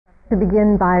To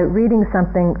begin by reading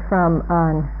something from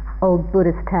an old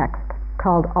Buddhist text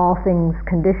called All Things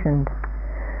Conditioned.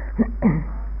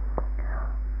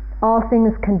 All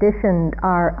things conditioned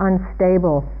are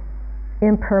unstable,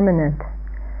 impermanent,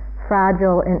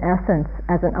 fragile in essence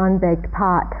as an unbaked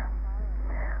pot.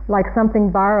 Like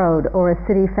something borrowed or a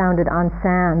city founded on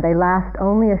sand, they last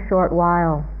only a short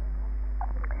while.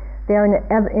 They are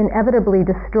inevitably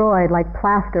destroyed like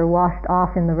plaster washed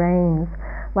off in the rains.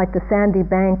 Like the sandy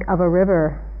bank of a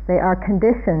river, they are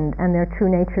conditioned and their true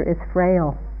nature is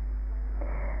frail.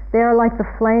 They are like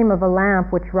the flame of a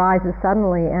lamp which rises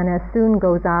suddenly and as soon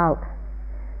goes out.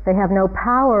 They have no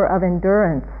power of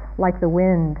endurance like the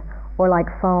wind or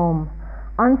like foam,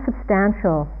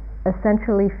 unsubstantial,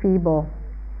 essentially feeble.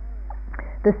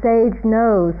 The sage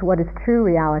knows what is true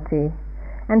reality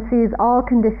and sees all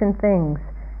conditioned things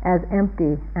as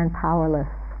empty and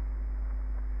powerless.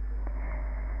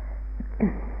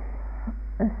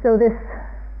 So this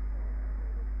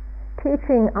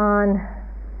teaching on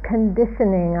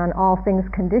conditioning, on all things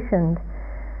conditioned,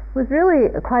 was really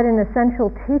quite an essential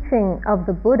teaching of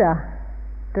the Buddha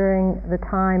during the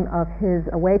time of his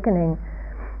awakening,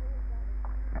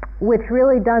 which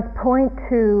really does point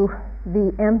to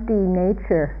the empty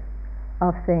nature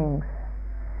of things.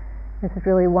 This is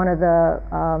really one of the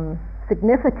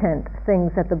significant things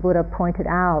that the Buddha pointed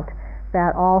out,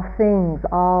 that all things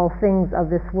of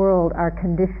this world are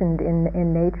conditioned in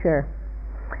nature,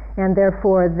 and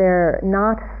therefore they're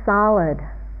not solid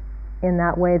in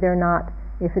that way. They're not,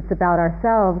 if it's about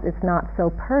ourselves, it's not so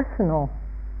personal.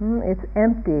 It's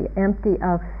empty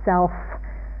of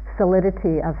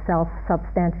self-solidity, of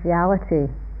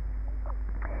self-substantiality.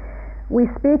 We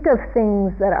speak of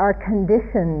things that are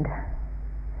conditioned,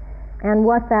 and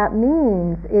what that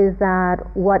means is that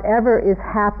whatever is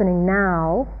happening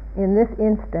now, in this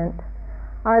instant,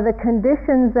 are the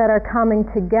conditions that are coming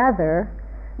together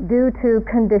due to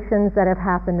conditions that have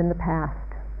happened in the past.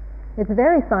 It's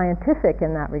very scientific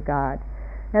in that regard,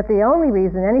 that the only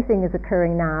reason anything is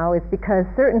occurring now is because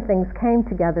certain things came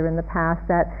together in the past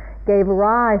that gave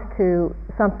rise to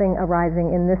something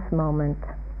arising in this moment.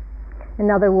 In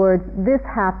other words, this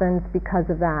happens because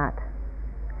of that.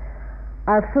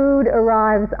 Our food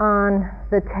arrives on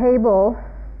the table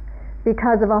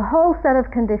because of a whole set of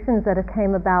conditions that have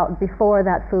came about before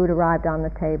that food arrived on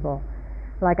the table.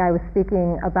 Like I was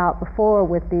speaking about before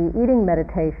with the eating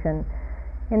meditation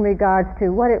in regards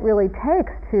to what it really takes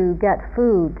to get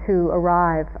food to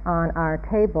arrive on our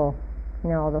table. You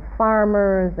know, the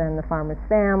farmers and the farmers'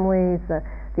 families,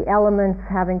 the elements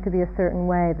having to be a certain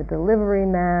way, the delivery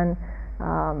men,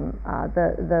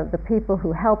 the people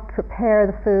who help prepare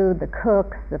the food, the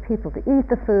cooks, the people to eat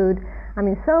the food. I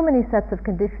mean, so many sets of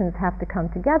conditions have to come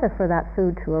together for that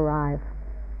food to arrive.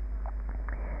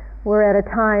 We're at a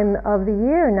time of the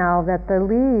year now that the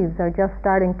leaves are just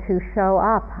starting to show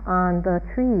up on the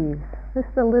trees.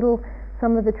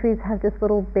 Some of the trees have just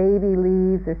little baby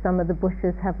leaves, or some of the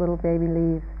bushes have little baby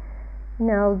leaves. You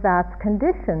know, that's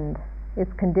conditioned.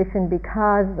 It's conditioned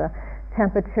because the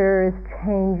temperature is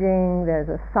changing. There's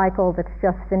a cycle that's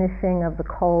just finishing of the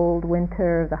cold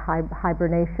winter, the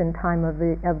hibernation time of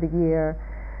the year.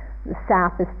 The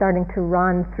sap is starting to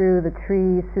run through the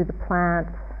trees, through the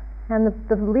plants, and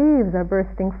the leaves are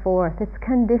bursting forth. It's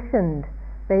conditioned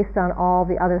based on all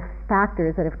the other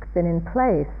factors that have been in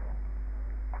place.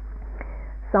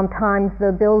 Sometimes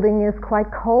the building is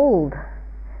quite cold.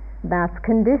 That's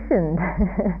conditioned.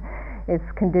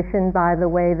 It's conditioned by the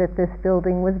way that this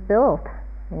building was built,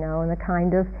 you know, and the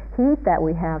kind of heat that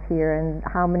we have here, and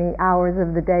how many hours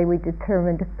of the day we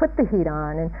determine to put the heat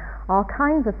on, and all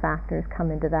kinds of factors come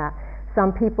into that.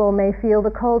 Some people may feel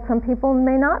the cold, some people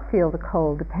may not feel the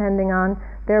cold, depending on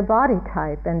their body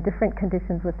type and different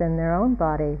conditions within their own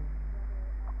body.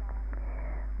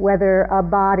 Whether a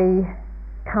body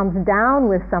comes down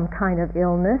with some kind of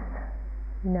illness,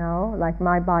 you know, like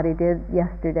my body did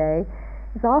yesterday,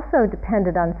 is also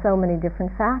dependent on so many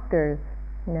different factors.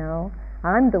 You know,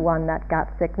 I'm the one that got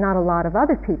sick, not a lot of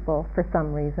other people for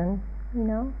some reason. You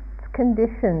know, it's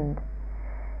conditioned.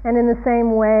 And in the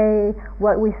same way,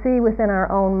 what we see within our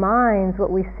own minds,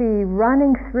 what we see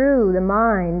running through the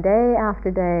mind day after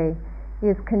day,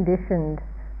 is conditioned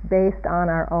based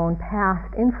on our own past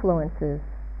influences,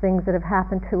 things that have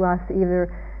happened to us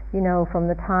either, you know, from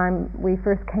the time we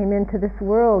first came into this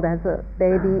world as a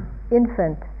baby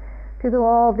infant, to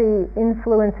all the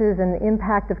influences and the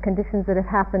impact of conditions that have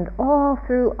happened all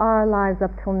through our lives up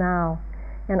till now.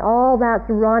 And all that's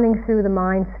running through the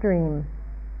mind stream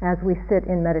as we sit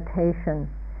in meditation.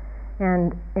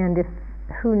 And if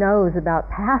who knows about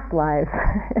past lives,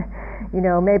 you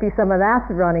know, maybe some of that's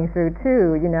running through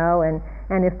too, you know, and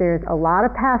And if there's a lot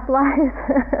of past lives,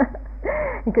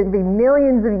 it could be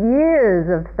millions of years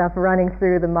of stuff running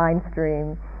through the mind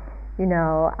stream. Who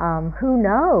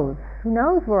knows? Who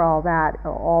knows where all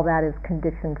that is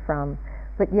conditioned from?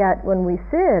 But yet, when we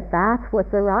sit, that's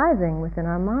what's arising within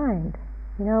our mind.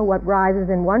 What rises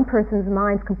in one person's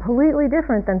mind is completely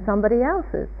different than somebody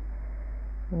else's.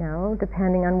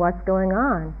 Depending on what's going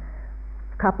on.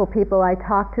 A couple people I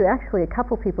talked to, actually, a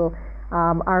couple people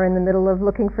are in the middle of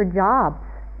looking for jobs,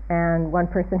 and one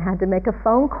person had to make a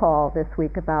phone call this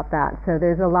week about that. So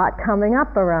there's a lot coming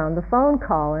up around the phone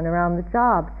call and around the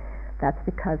job. That's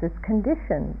because it's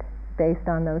conditioned based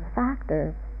on those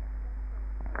factors.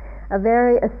 A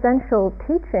very essential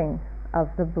teaching of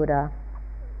the Buddha.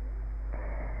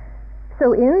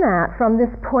 So in that, from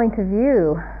this point of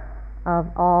view of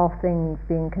all things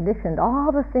being conditioned,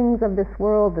 all the things of this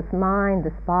world, this mind,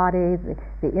 this body,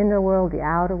 the inner world, the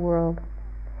outer world,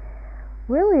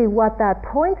 really what that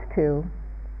points to,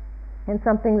 and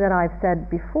something that I've said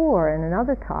before in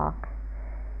another talk,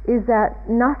 is that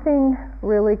nothing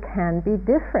really can be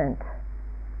different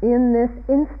in this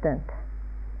instant.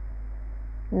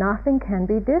 Nothing can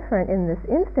be different in this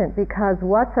instant, because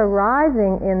what's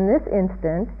arising in this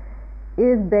instant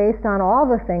is based on all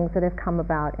the things that have come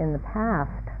about in the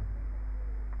past.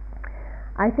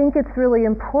 I think it's really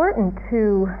important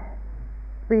to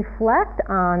reflect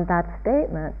on that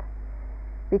statement,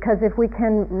 because if we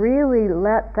can really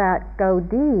let that go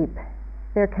deep,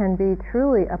 there can be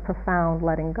truly a profound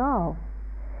letting go.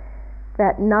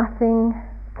 That nothing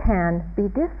can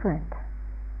be different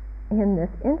in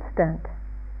this instant.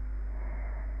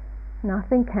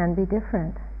 Nothing can be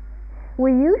different.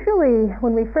 We usually,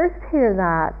 when we first hear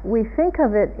that, we think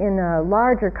of it in a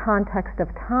larger context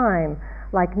of time,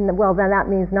 like, well, then that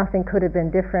means nothing could have been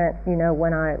different,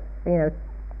 when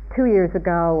 2 years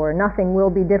ago, or nothing will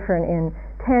be different in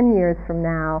 10 years from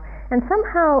now. And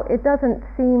somehow it doesn't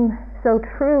seem so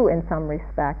true in some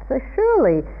respects. So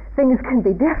surely things can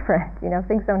be different,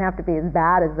 things don't have to be as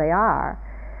bad as they are.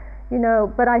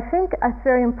 But I think it's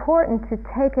very important to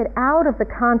take it out of the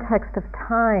context of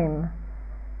time.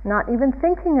 Not even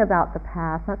thinking about the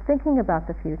past, not thinking about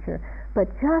the future, but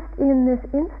just in this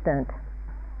instant.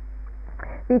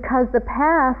 Because the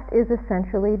past is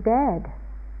essentially dead.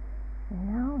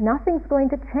 Nothing's going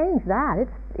to change that.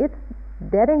 It's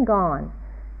dead and gone.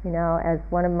 As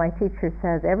one of my teachers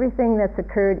says, everything that's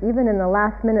occurred, even in the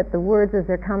last minute, the words as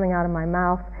they're coming out of my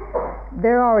mouth,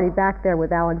 they're already back there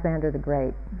with Alexander the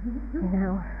Great.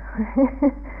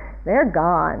 They're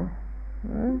gone.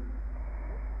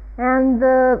 And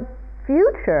the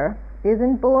future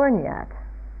isn't born yet.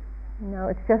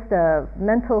 It's just a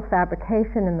mental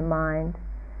fabrication in the mind.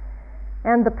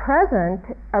 And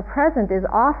our present is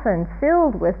often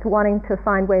filled with wanting to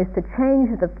find ways to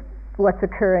change what's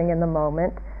occurring in the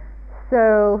moment.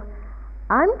 So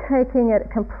I'm taking it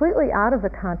completely out of the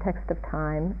context of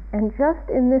time, and just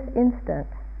in this instant,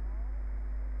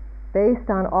 based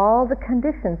on all the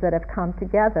conditions that have come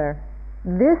together,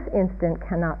 this instant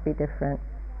cannot be different.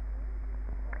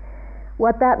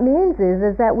 What that means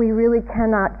is that we really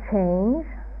cannot change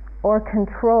or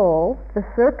control the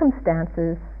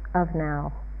circumstances of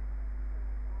now.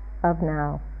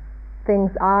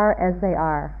 Things are as they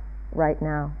are right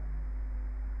now.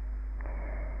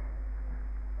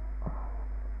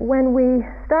 When we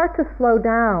start to slow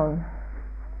down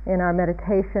in our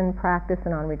meditation practice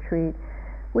and on retreat,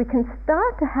 we can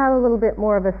start to have a little bit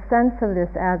more of a sense of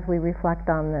this as we reflect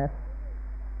on this.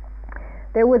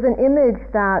 There was an image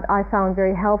that I found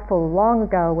very helpful long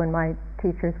ago when my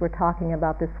teachers were talking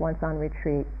about this once on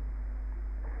retreat.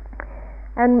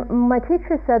 And my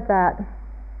teacher said that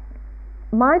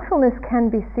mindfulness can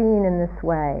be seen in this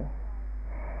way.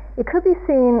 It could be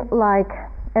seen like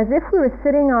as if we were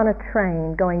sitting on a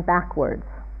train going backwards,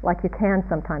 like you can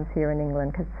sometimes here in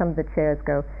England, because some of the chairs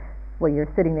go, well,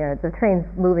 you're sitting there, the train's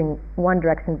moving one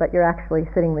direction, but you're actually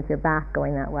sitting with your back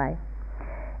going that way.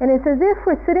 And it's as if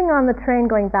we're sitting on the train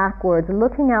going backwards,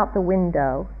 looking out the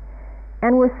window,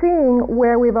 and we're seeing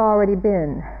where we've already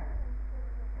been.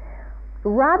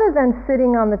 Rather than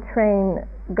sitting on the train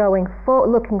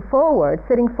looking forward,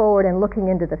 sitting forward and looking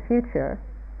into the future,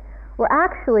 we're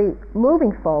actually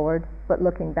moving forward but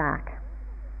looking back.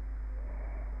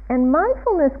 And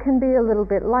mindfulness can be a little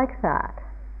bit like that.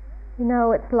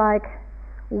 It's like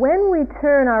when we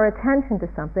turn our attention to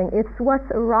something, it's what's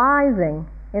arising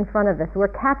in front of us. We're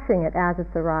catching it as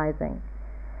it's arising.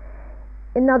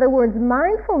 In other words,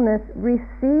 mindfulness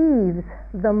receives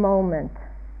the moment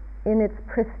in its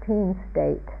pristine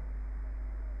state.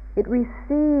 It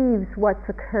receives what's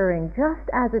occurring just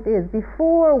as it is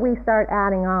before we start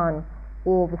adding on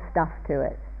all the stuff to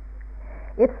it.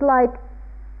 It's like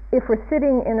if we're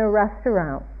sitting in a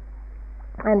restaurant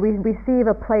and we receive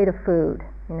a plate of food,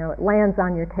 it lands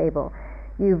on your table.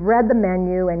 You've read the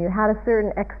menu and you had a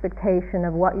certain expectation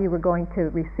of what you were going to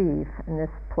receive in this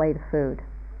plate of food.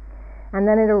 And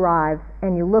then it arrives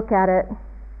and you look at it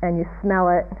and you smell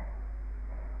it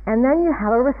and then you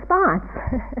have a response.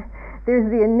 There's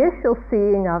the initial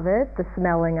seeing of it, the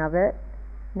smelling of it,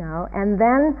 and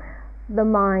then the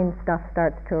mind stuff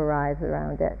starts to arise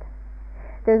around it.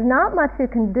 There's not much you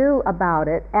can do about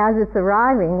it as it's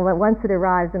arriving, once it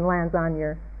arrives and lands on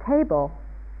your table,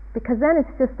 because then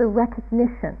it's just a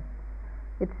recognition.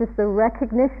 It's just a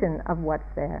recognition of what's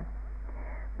there.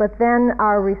 But then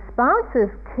our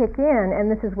responses kick in, and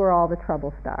this is where all the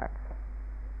trouble starts.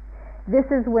 This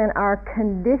is when our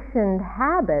conditioned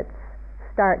habits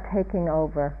start taking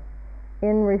over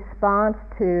in response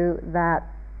to that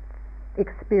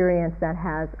experience that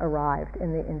has arrived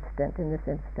in this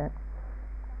instant.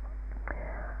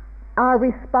 Our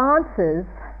responses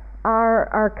are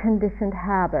our conditioned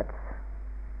habits,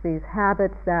 these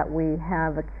habits that we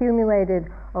have accumulated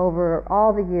over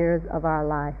all the years of our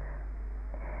life.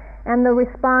 And the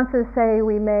responses say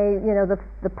we may,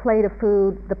 the plate of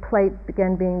food, the plate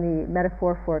again being the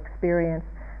metaphor for experience,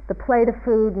 the plate of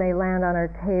food may land on our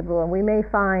table and we may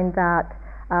find that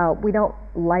we don't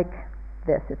like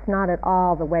this. It's not at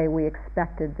all the way we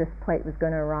expected this plate was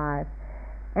going to arrive.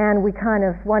 And we kind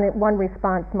of, one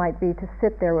response might be to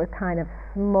sit there with kind of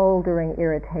smoldering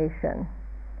irritation.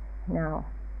 No,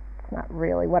 it's not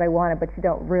really what I wanted, but you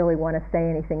don't really want to say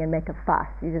anything and make a fuss.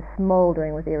 You're just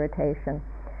smoldering with irritation.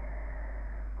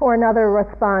 Or another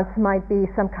response might be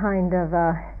some kind of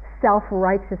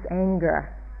self-righteous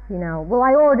anger. Well,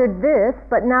 I ordered this,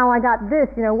 but now I got this.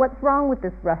 What's wrong with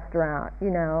this restaurant?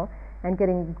 And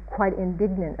getting quite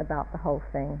indignant about the whole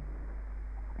thing.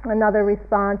 Another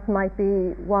response might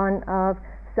be one of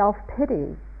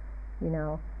self-pity.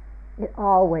 It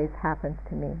always happens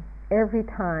to me. Every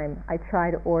time I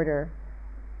try to order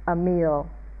a meal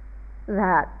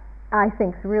that I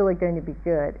think's really going to be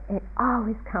good, it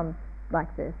always comes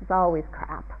like this. It's always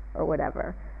crap or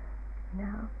whatever.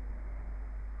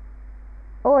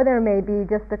 Or there may be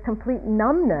just a complete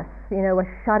numbness, a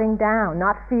shutting down,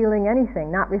 not feeling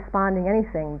anything, not responding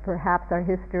anything. Perhaps our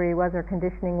history was, our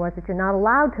conditioning was that you're not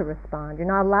allowed to respond, you're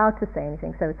not allowed to say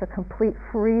anything. So it's a complete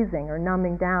freezing or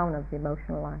numbing down of the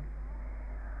emotional life.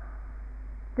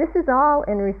 This is all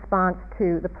in response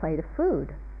to the plate of food.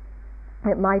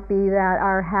 It might be that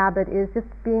our habit is just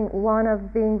being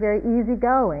very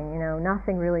easygoing,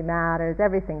 nothing really matters,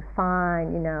 everything's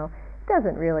fine, It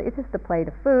doesn't really, it's just a plate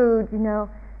of food,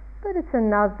 but it's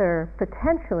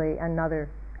potentially another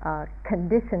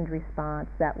conditioned response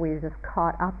that we're just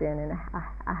caught up in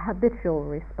a habitual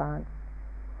response.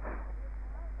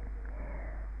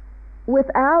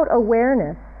 Without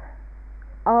awareness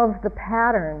of the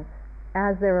patterns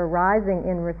as they're arising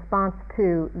in response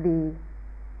to the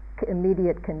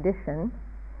immediate condition,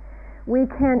 we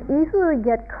can easily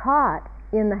get caught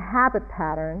in the habit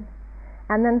pattern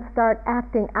and then start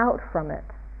acting out from it,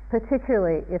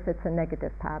 particularly if it's a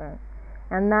negative pattern.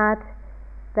 And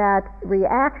that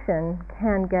reaction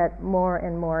can get more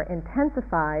and more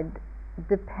intensified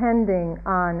depending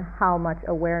on how much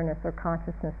awareness or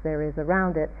consciousness there is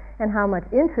around it and how much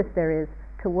interest there is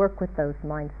to work with those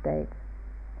mind states.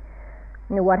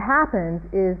 What happens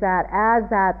is that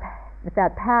if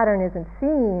that pattern isn't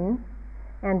seen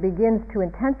and begins to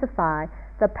intensify,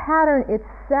 the pattern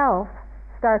itself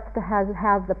starts to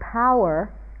have the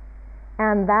power,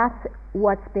 and that's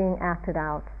what's being acted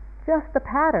out. Just the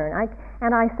pattern.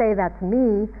 I say that's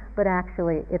me, but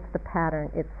actually it's the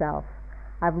pattern itself.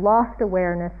 I've lost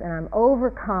awareness and I'm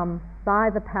overcome by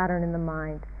the pattern in the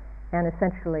mind, and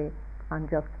essentially I'm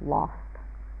just lost.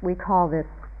 We call this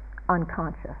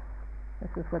unconscious.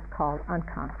 This is what's called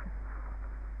unconscious.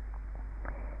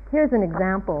 Here's an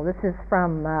example. This is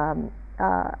from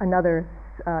another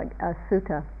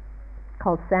sutta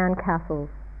called Sandcastles.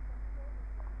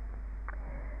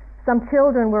 Some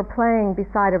children were playing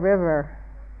beside a river.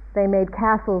 They made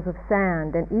castles of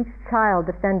sand, and each child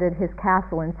defended his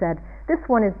castle and said, "This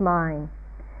one is mine."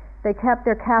 They kept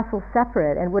their castles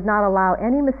separate and would not allow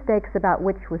any mistakes about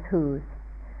which was whose.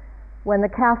 When the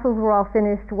castles were all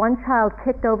finished, one child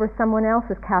kicked over someone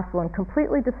else's castle and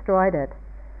completely destroyed it.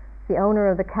 The owner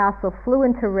of the castle flew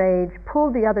into rage,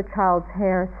 pulled the other child's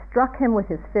hair, struck him with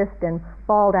his fist, and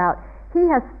bawled out, "He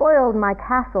has spoiled my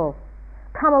castle.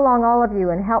 Come along, all of you,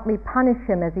 and help me punish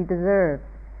him as he deserves."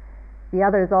 The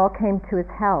others all came to his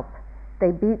help.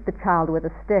 They beat the child with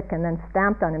a stick and then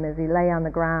stamped on him as he lay on the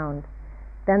ground.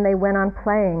 Then they went on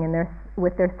playing, and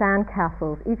with their sand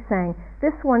castles, each saying,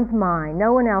 "This one's mine,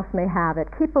 no one else may have it,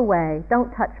 keep away,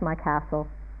 don't touch my castle."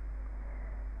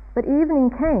 But evening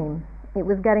came, it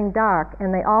was getting dark,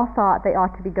 and they all thought they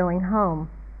ought to be going home.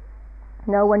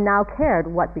 No one now cared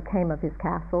what became of his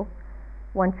castle.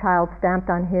 One child stamped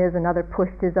on his, another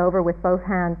pushed his over with both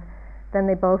hands. Then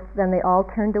they all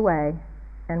turned away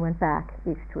and went back,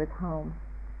 each to his home.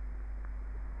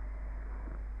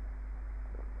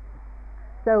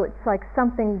 So it's like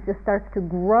something just starts to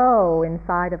grow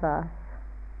inside of us,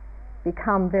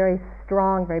 become very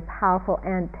strong, very powerful,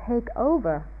 and take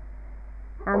over.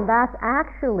 And that's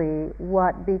actually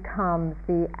what becomes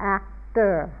the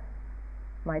actor,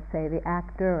 might say, the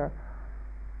actor.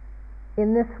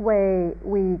 In this way,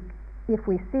 if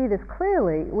we see this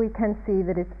clearly, we can see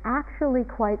that it's actually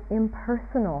quite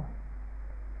impersonal,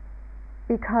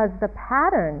 because the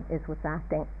pattern is what's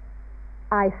acting.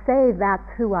 I say that's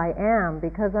who I am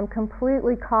because I'm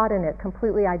completely caught in it,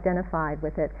 completely identified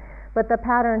with it. But the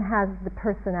pattern has the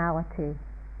personality.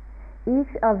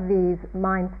 Each of these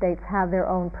mind states have their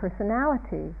own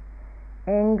personality.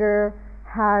 Anger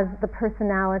has the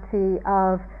personality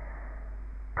of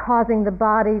causing the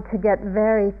body to get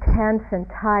very tense and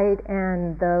tight,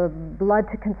 and the blood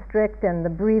to constrict, and the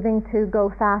breathing to go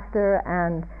faster,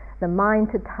 and the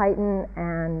mind to tighten,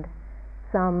 and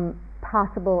some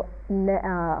possible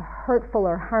hurtful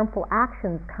or harmful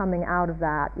actions coming out of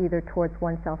that, either towards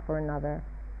oneself or another.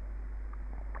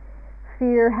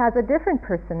 Fear has a different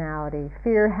personality.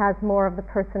 Fear has more of the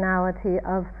personality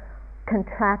of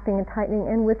contracting and tightening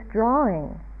and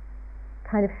withdrawing,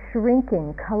 kind of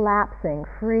shrinking, collapsing,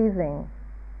 freezing,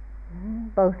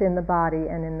 both in the body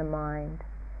and in the mind.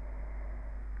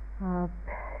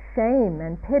 Shame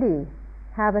and pity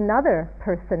have another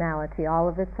personality all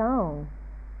of its own.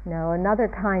 Another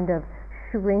kind of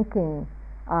shrinking,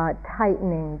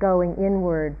 tightening, going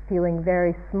inward, feeling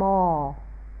very small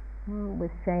with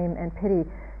shame and pity,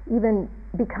 even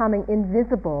becoming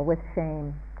invisible with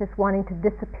shame, just wanting to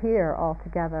disappear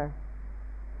altogether.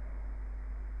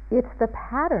 It's the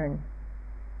pattern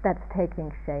that's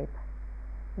taking shape,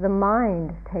 the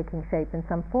mind taking shape in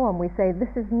some form. We say,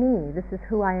 this is me, this is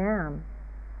who I am.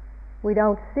 We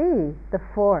don't see the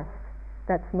force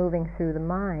that's moving through the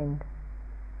mind.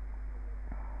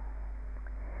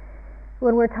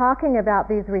 When we're talking about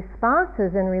these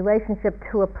responses in relationship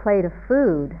to a plate of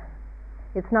food,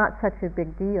 it's not such a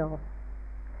big deal.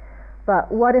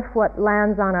 But what if what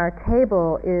lands on our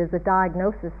table is a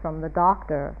diagnosis from the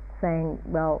doctor saying,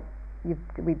 well,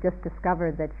 we've just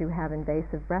discovered that you have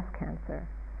invasive breast cancer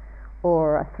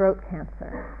or a throat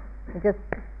cancer. It just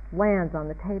lands on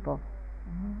the table.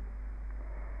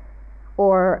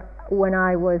 Or when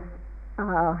I was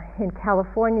in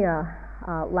California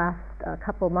a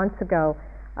couple months ago,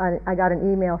 I got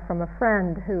an email from a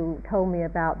friend who told me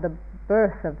about the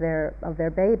birth of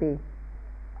their baby,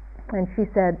 and she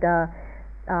said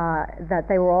that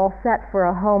they were all set for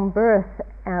a home birth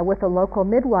with a local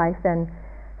midwife, and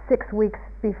 6 weeks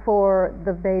before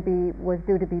the baby was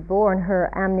due to be born,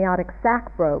 her amniotic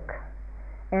sac broke,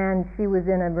 and she was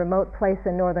in a remote place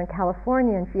in Northern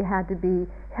California, and she had to be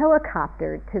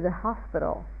helicoptered to the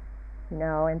hospital,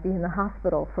 and be in the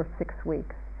hospital for 6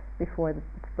 weeks before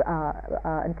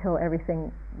until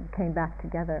everything came back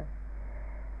together.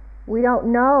 We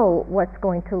don't know what's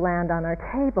going to land on our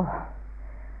table,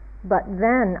 but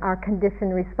then our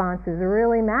conditioned responses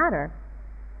really matter.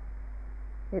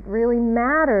 It really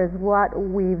matters what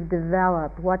we've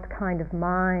developed, what kind of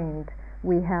mind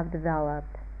we have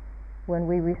developed when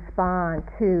we respond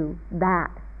to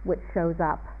that which shows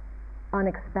up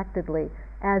unexpectedly,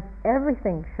 as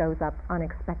everything shows up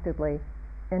unexpectedly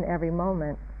in every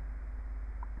moment.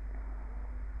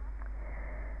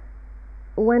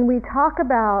 When we talk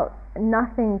about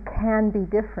nothing can be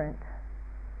different,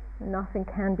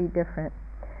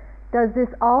 does this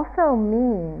also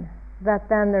mean that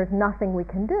then there's nothing we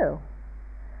can do?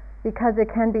 Because it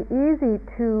can be easy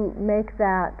to make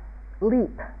that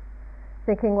leap,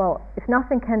 thinking, well, if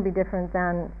nothing can be different,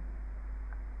 then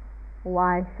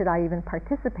why should I even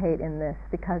participate in this?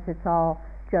 Because it's all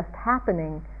just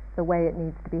happening the way it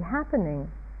needs to be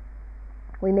happening.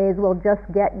 We may as well just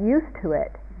get used to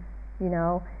it.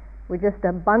 We're just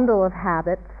a bundle of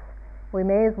habits. We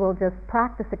may as well just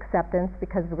practice acceptance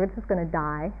because we're just going to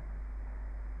die,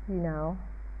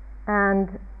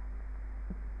 and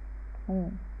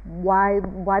why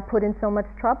put in so much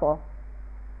trouble?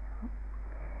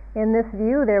 In this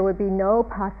view, there would be no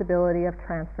possibility of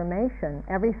transformation.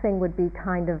 Everything would be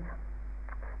kind of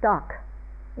stuck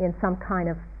in some kind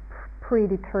of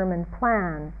predetermined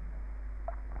plan.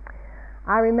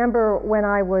 I remember when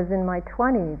I was in my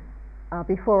 20s,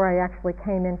 before I actually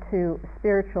came into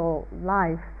spiritual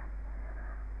life,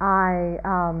 I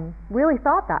really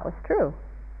thought that was true.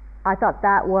 I thought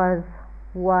that was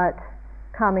what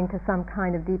coming to some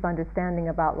kind of deep understanding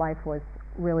about life was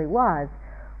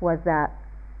that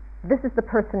this is the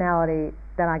personality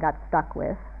that I got stuck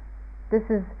with. This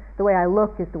is the way I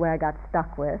look is the way I got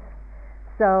stuck with.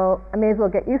 So I may as well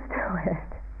get used to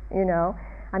it, you know.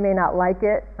 I may not like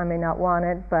it, I may not want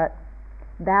it, but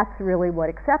that's really what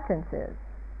acceptance is.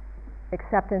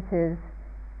 Acceptance is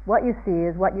what you see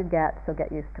is what you get, so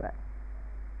get used to it.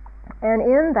 And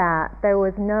in that, there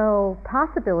was no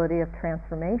possibility of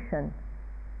transformation.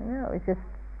 You know, it was just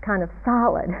kind of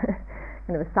solid,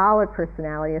 kind of a solid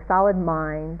personality, a solid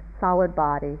mind, solid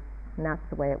body, and that's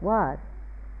the way it was.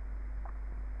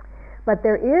 But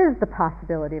there is the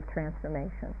possibility of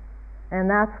transformation, and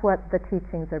that's what the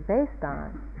teachings are based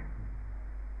on.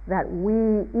 That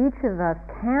we, each of us,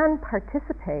 can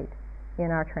participate in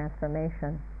our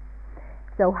transformation.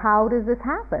 So how does this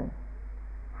happen?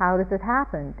 How does it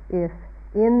happen if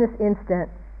in this instant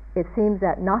it seems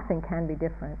that nothing can be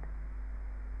different?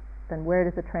 Then where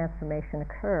does the transformation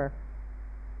occur?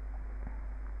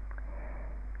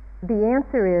 The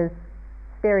answer is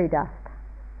fairy dust.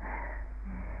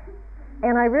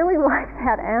 And I really like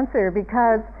that answer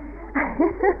because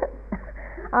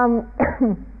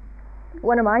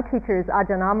one of my teachers,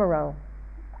 Ajahn Amaro,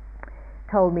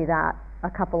 told me that a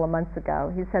couple of months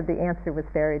ago. He said the answer was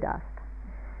fairy dust.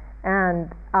 And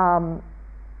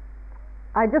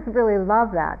I just really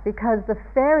love that because the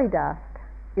fairy dust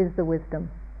is the wisdom.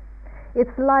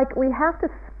 It's like we have to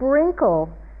sprinkle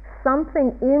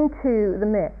something into the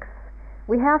mix.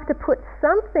 We have to put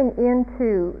something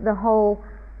into the whole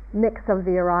mix of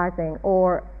the arising,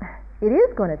 or it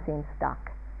is going to seem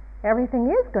stuck. Everything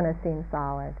is going to seem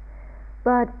solid.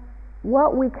 But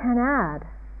what we can add,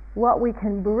 what we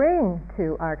can bring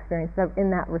to our experience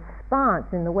in that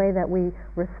response, in the way that we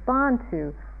respond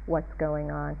to what's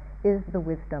going on, is the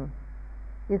wisdom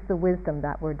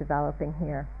that we're developing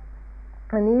here.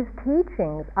 And these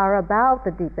teachings are about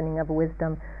the deepening of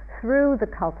wisdom through the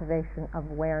cultivation of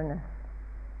awareness,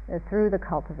 through the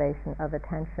cultivation of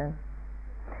attention.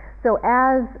 So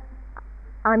as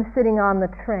I'm sitting on the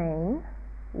train,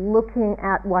 looking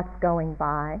at what's going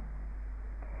by,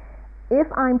 if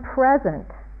I'm present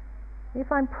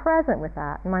with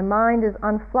that, and my mind is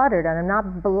unfluttered and I'm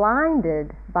not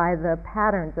blinded by the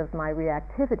patterns of my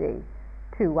reactivity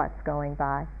to what's going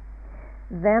by,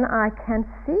 then I can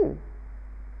see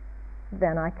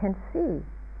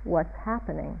what's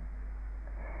happening.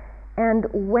 And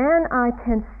when I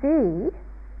can see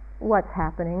what's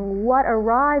happening, what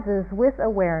arises with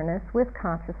awareness, with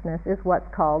consciousness, is what's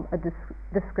called a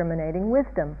discriminating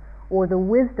wisdom, or the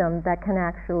wisdom that can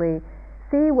actually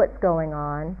see what's going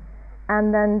on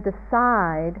and then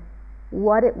decide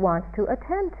what it wants to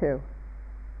attend to.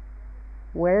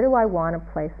 Where do I want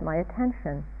to place my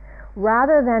attention?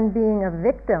 Rather than being a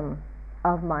victim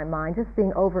of my mind, just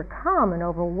being overcome and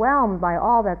overwhelmed by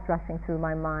all that's rushing through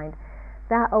my mind,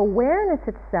 that awareness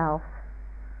itself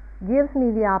gives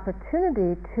me the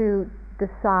opportunity to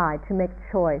decide, to make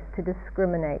choice, to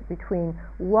discriminate between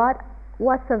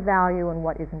what's of value and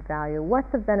what isn't value,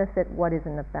 what's of benefit, what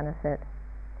isn't of benefit.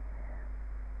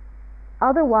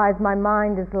 Otherwise, my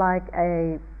mind is like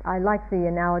I like the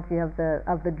analogy of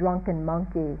the drunken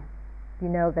monkey, you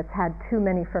know, that's had too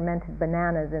many fermented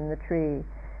bananas in the tree,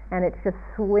 and it's just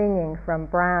swinging from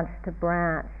branch to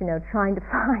branch, you know, trying to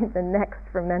find the next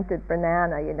fermented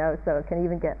banana, you know, so it can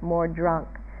even get more drunk.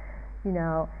 You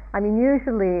know, I mean,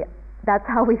 usually that's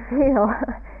how we feel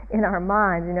in our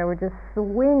minds. You know, we're just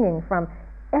swinging from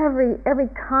every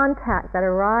contact that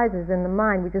arises in the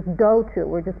mind. We just go to it.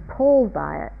 We're just pulled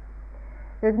by it.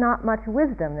 There's not much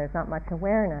wisdom. There's not much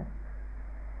awareness.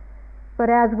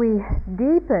 But as we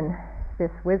deepen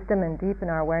this wisdom and deepen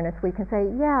our awareness, we can say,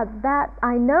 yeah, that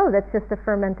I know that's just a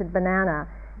fermented banana,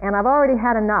 and I've already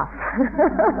had enough.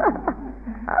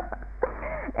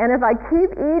 And if I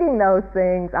keep eating those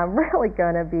things, I'm really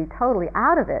going to be totally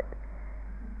out of it.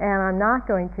 And I'm not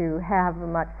going to have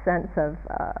much sense of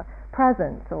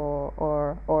presence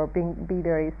or be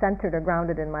very centered or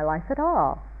grounded in my life at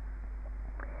all.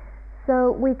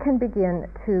 So we can begin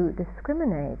to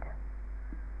discriminate.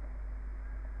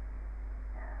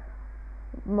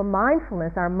 Our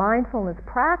mindfulness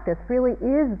practice really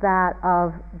is that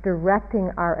of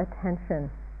directing our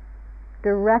attention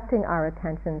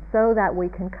so that we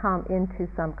can come into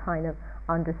some kind of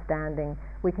understanding.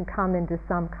 We can come into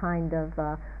some kind of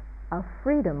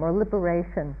freedom or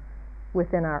liberation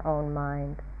within our own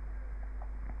mind.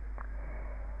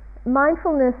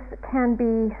 Mindfulness can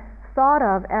be thought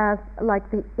of as like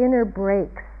the inner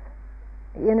brakes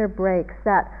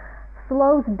that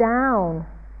slows down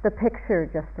the picture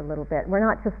just a little bit. We're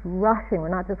not just rushing, we're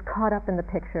not just caught up in the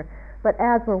picture, but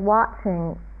as we're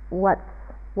watching what's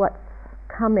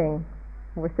coming,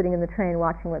 we're sitting in the train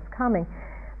watching what's coming,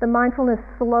 the mindfulness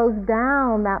slows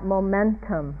down that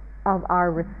momentum of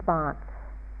our response,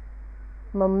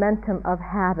 momentum of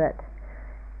habit,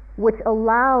 which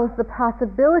allows the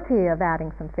possibility of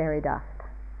adding some fairy dust.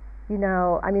 You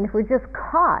know, I mean, if we're just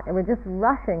caught and we're just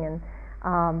rushing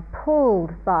and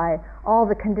pulled by all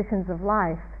the conditions of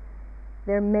life,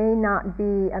 there may not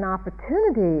be an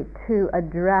opportunity to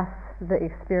address the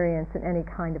experience in any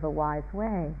kind of a wise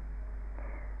way.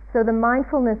 So the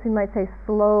mindfulness, we might say,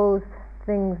 slows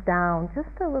things down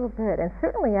just a little bit. And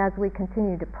certainly as we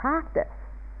continue to practice,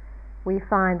 we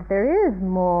find there is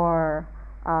more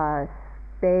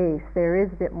space, there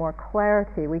is a bit more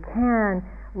clarity. We can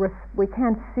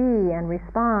see and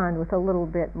respond with a little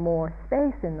bit more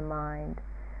space in the mind.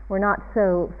 We're not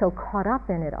so caught up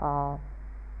in it all.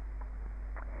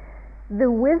 The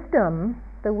wisdom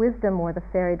or the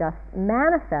fairy dust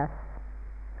manifests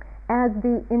as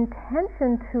the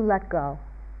intention to let go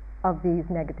of these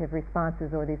negative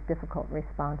responses or these difficult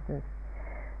responses.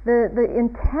 The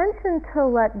intention to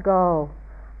let go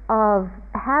of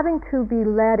having to be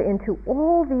led into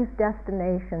all these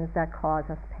destinations that cause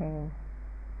us pain.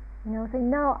 You know, say,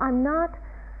 no, I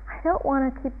don't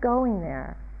want to keep going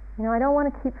there. You know, I don't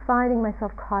want to keep finding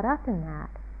myself caught up in that.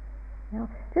 You know,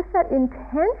 just that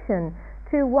intention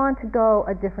to want to go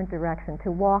a different direction,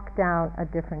 to walk down a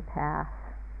different path.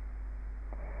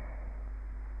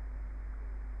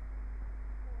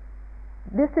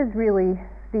 This is really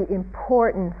the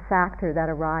important factor that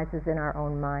arises in our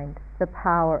own mind, the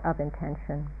power of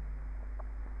intention.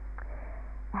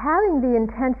 Having the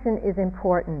intention is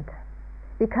important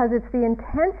because it's the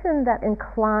intention that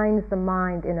inclines the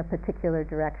mind in a particular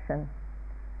direction,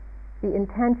 the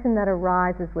intention that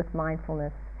arises with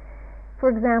mindfulness. For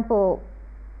example,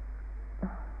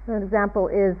 an example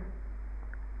is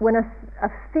when a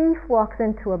thief walks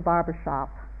into a barber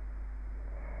shop.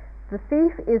 The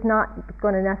thief is not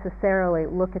going to necessarily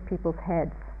look at people's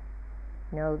heads.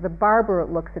 You know, the barber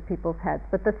looks at people's heads,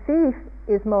 but the thief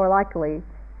is more likely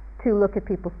to look at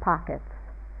people's pockets.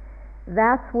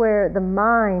 That's where the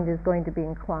mind is going to be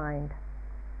inclined.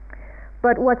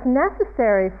 But what's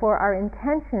necessary for our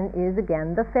intention is,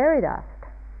 again, the fairy dust.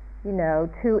 You know,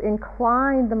 to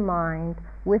incline the mind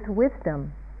with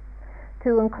wisdom,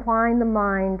 to incline the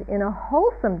mind in a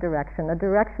wholesome direction, a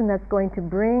direction that's going to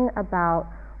bring about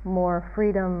more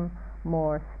freedom,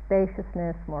 more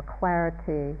spaciousness, more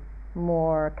clarity,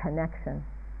 more connection,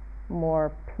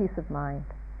 more peace of mind.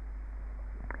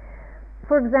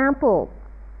 For example,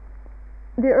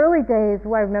 the early days,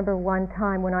 I remember one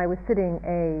time when I was sitting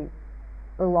a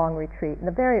long retreat, in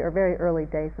the very early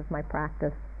days of my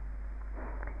practice,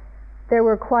 there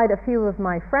were quite a few of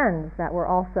my friends that were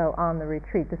also on the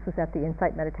retreat. This was at the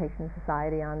Insight Meditation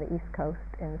Society on the East Coast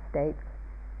in the States.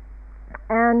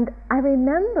 And I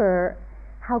remember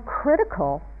how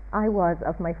critical I was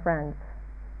of my friends.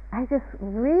 I just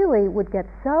really would get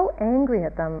so angry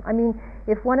at them. I mean,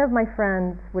 if one of my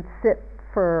friends would sit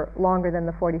for longer than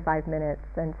the 45 minutes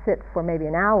and sit for maybe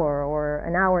an hour or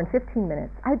an hour and 15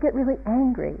 minutes, I'd get really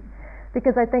angry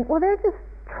because I think, well, they're just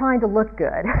trying to look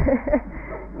good.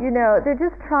 You know, they're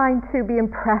just trying to be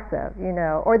impressive, you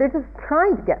know, or they're just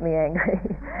trying to get me angry,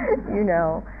 you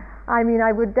know. I mean,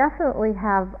 I would definitely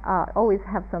always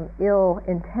have some ill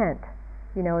intent,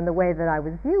 you know, in the way that I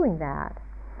was viewing that.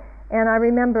 And I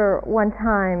remember one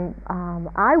time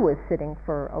I was sitting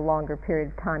for a longer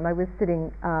period of time. I was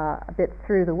sitting a bit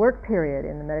through the work period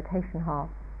in the meditation hall.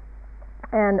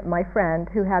 And my friend,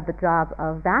 who had the job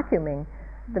of vacuuming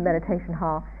the meditation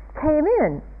hall, came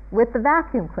in with the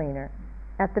vacuum cleaner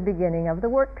at the beginning of the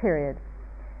work period.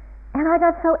 And I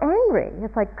got so angry.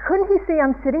 It's like, couldn't he see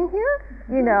I'm sitting here?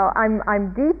 You know,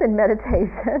 I'm deep in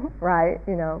meditation, right?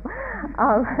 You know,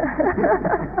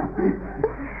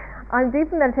 I'm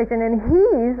deep in meditation, and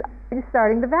he's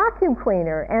starting the vacuum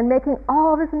cleaner and making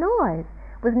all this noise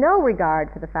with no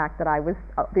regard to the fact that I was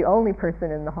the only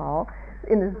person in the hall,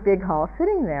 in this big hall,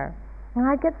 sitting there. And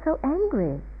I get so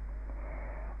angry.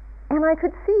 And I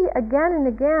could see again and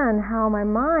again how my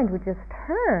mind would just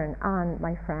turn on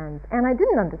my friends, and I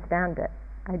didn't understand it.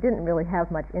 I didn't really have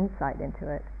much insight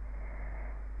into it.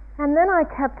 And then I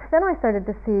started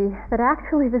to see that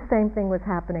actually the same thing was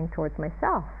happening towards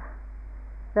myself,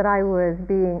 that I was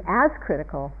being as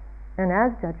critical and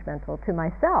as judgmental to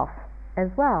myself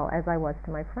as well as I was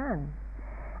to my friends.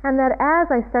 And that as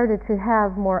I started to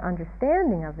have more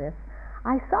understanding of this,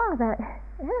 I saw that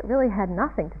it really had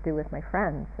nothing to do with my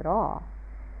friends at all.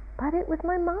 But it was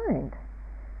my mind.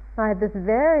 I had this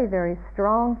very, very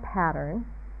strong pattern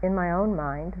in my own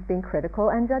mind of being critical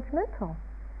and judgmental.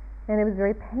 And it was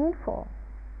very painful.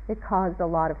 It caused a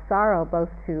lot of sorrow both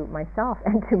to myself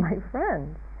and to my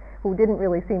friends, who didn't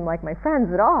really seem like my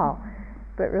friends at all,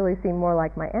 but really seemed more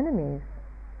like my enemies.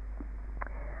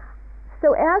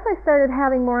 So as I started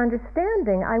having more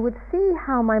understanding, I would see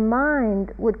how my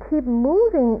mind would keep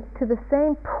moving to the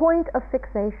same point of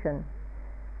fixation.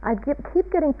 I'd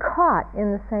keep getting caught in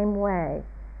the same way,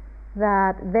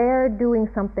 that they're doing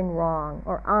something wrong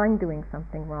or I'm doing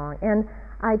something wrong. And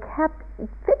I kept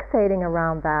fixating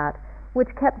around that, which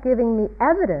kept giving me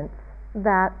evidence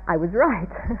that I was right,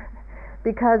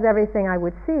 because everything I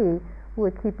would see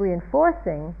would keep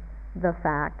reinforcing the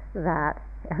fact that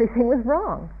everything was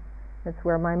wrong. That's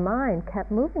where my mind kept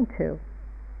moving to.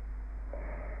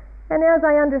 And as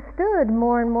I understood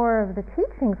more and more of the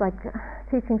teachings, like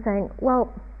teaching saying,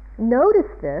 well, notice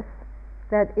this,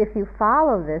 that if you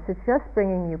follow this, it's just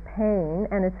bringing you pain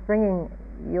and it's bringing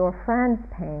your friends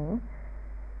pain,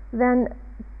 then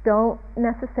don't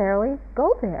necessarily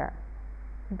go there.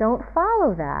 Don't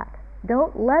follow that.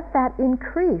 Don't let that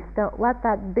increase. Don't let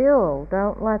that build.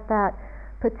 Don't let that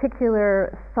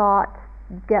particular thought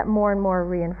get more and more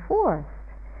reinforced,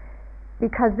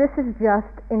 because this is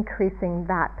just increasing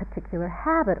that particular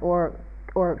habit or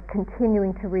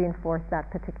continuing to reinforce that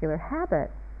particular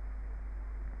habit.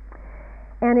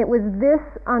 And it was this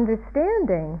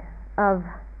understanding of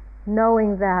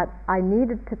knowing that I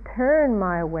needed to turn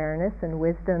my awareness and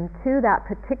wisdom to that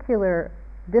particular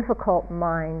difficult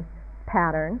mind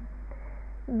pattern,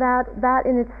 that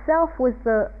in itself was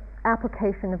the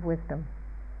application of wisdom.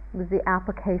 Was the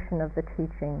application of the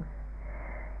teachings.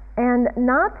 And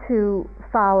not to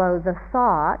follow the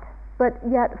thought, but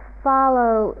yet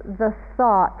follow the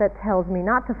thought that tells me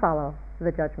not to follow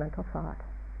the judgmental thought.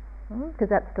 Because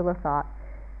that's still a thought.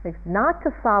 It's not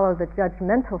to follow the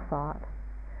judgmental thought,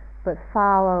 but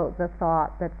follow the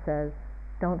thought that says,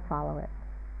 don't follow it.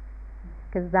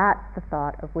 Because that's the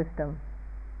thought of wisdom.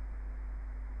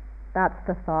 That's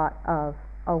the thought of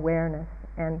awareness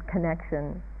and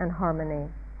connection and harmony.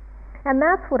 And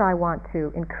that's what I want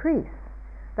to increase.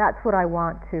 That's what I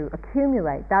want to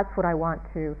accumulate. That's what I want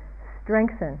to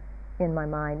strengthen in my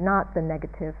mind, not the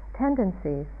negative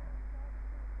tendencies.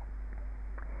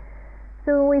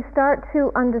 So when we start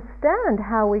to understand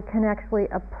how we can actually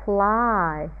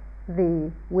apply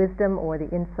the wisdom or the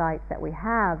insight that we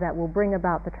have that will bring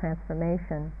about the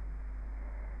transformation,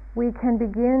 we can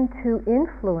begin to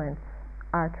influence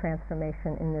our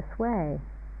transformation in this way.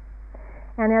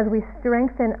 And as we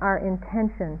strengthen our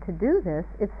intention to do this,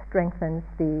 it strengthens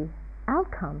the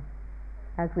outcome.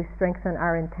 As we strengthen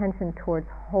our intention towards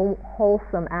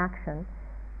wholesome action,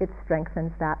 it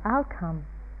strengthens that outcome.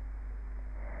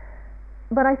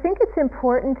 But I think it's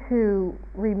important to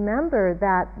remember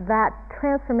that that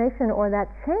transformation or that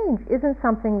change isn't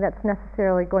something that's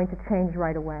necessarily going to change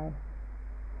right away.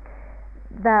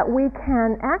 That we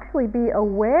can actually be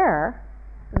aware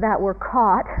that we're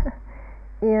caught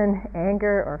in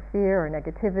anger or fear or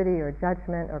negativity or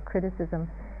judgment or criticism,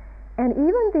 and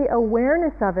even the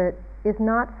awareness of it is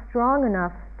not strong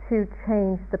enough to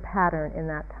change the pattern in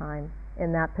that time,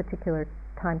 in that particular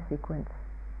time sequence.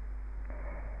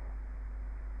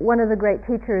 One of the great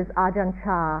teachers, Ajahn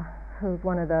Chah, who's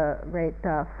one of the great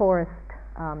Thai forest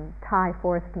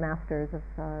masters,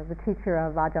 the teacher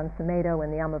of Ajahn Sumedho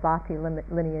and the Amavati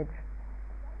lineage,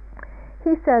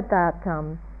 he said that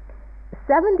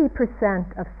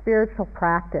 70% of spiritual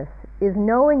practice is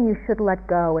knowing you should let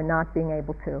go and not being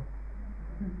able to.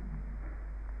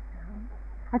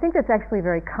 I think that's actually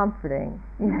very comforting,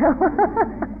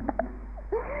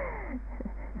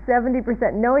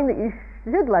 70% knowing that you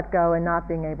should let go and not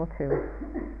being able to.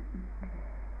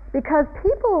 Because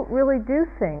people really do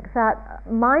think that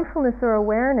mindfulness or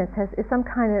awareness has some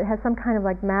kind of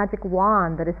like magic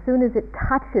wand that as soon as it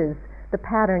touches the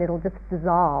pattern, it'll just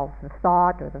dissolve the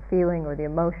thought or the feeling or the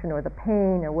emotion or the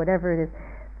pain or whatever it is,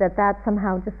 that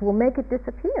somehow just will make it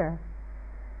disappear.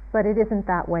 But it isn't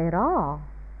that way at all.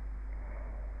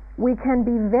 We can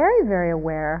be very, very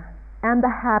aware, and the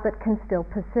habit can still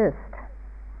persist.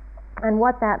 And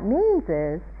what that means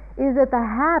is that the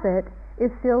habit is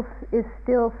still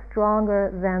stronger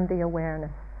than the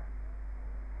awareness.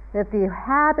 That the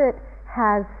habit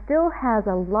still has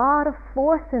a lot of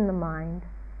force in the mind,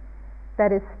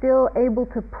 that is still able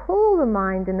to pull the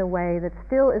mind in a way that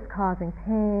still is causing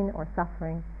pain or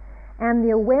suffering. And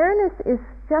the awareness is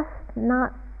just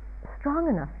not strong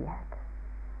enough yet.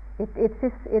 It's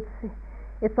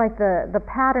like the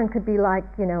pattern could be like,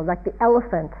 like the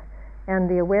elephant and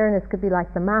the awareness could be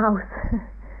like the mouse,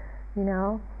 you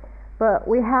know. But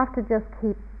we have to just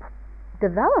keep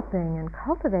developing and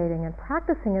cultivating and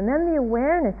practicing, and then the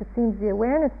awareness, it seems the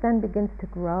awareness then begins to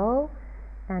grow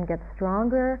and get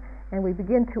stronger, and we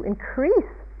begin to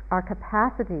increase our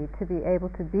capacity to be able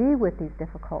to be with these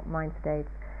difficult mind states,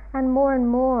 and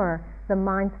more the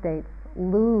mind states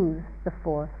lose the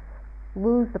force,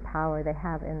 lose the power they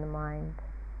have in the mind.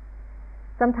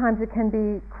 Sometimes it can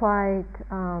be quite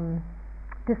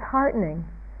disheartening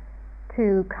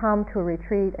to come to a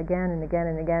retreat again and again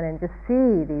and again and just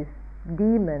see these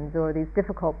demons or these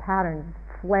difficult patterns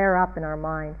flare up in our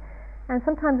mind. And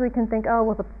sometimes we can think, oh,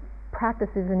 well, the practice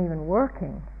isn't even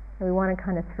working, and we want to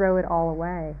kind of throw it all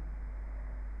away.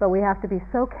 But we have to be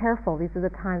so careful. These are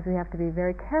the times we have to be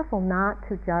very careful not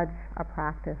to judge our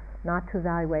practice, not to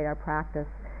evaluate our practice,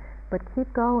 but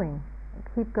keep going,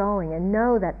 and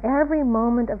know that every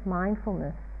moment of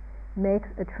mindfulness makes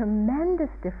a tremendous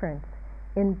difference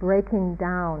in breaking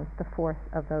down the force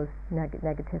of those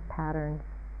negative patterns.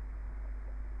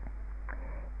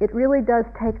 It really does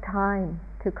take time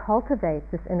to cultivate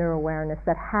this inner awareness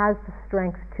that has the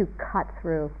strength to cut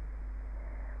through.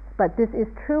 But this is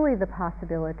truly the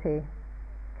possibility.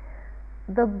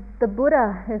 The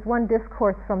Buddha, is one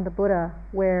discourse from the Buddha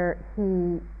where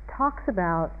he talks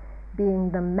about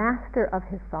being the master of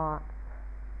his thoughts.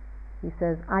 He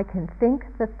says, I can think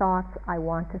the thoughts I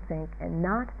want to think and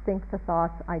not think the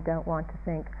thoughts I don't want to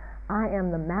think. I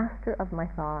am the master of my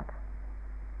thought.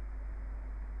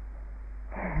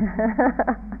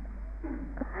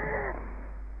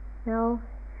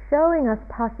 Showing us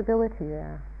possibility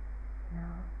there.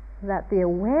 That the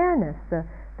awareness,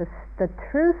 the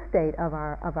true state of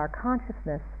our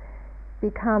consciousness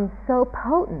becomes so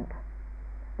potent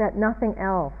that nothing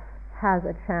else has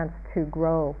a chance to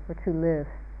grow or to live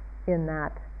in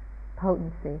that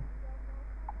potency.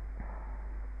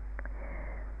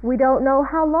 We don't know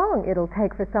how long it'll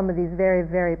take for some of these very,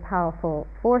 very powerful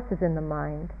forces in the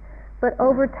mind, but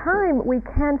over time we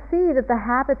can see that the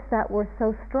habits that were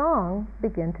so strong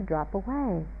begin to drop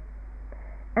away.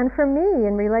 And for me,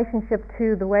 in relationship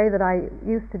to the way that I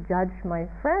used to judge my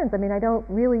friends, I don't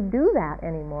really do that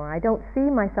anymore. I don't see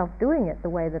myself doing it the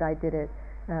way that I did it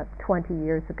 20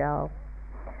 years ago.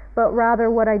 But rather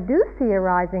what I do see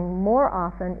arising more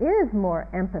often is more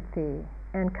empathy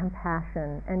and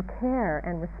compassion and care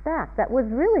and respect that was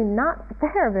really not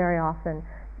there very often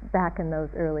back in those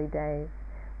early days.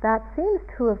 That seems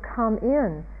to have come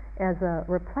in as a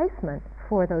replacement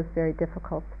for those very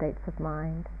difficult states of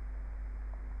mind.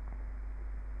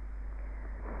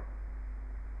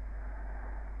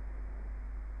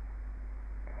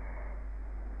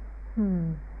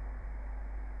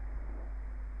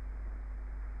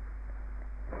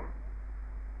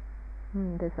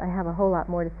 I have a whole lot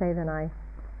more to say than I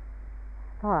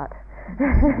thought.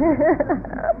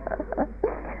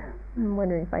 I'm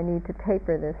wondering if I need to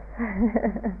taper this.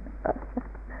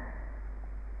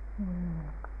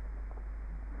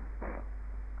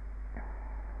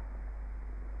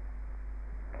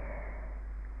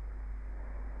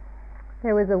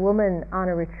 There was a woman on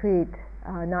a retreat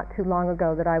not too long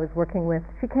ago that I was working with.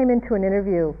 She came into an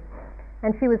interview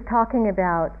and she was talking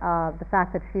about the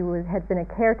fact that she had been a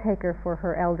caretaker for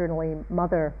her elderly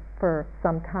mother for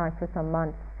some time, for some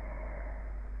months.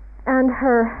 And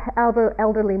her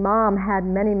elderly mom had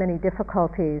many, many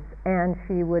difficulties, and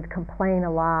she would complain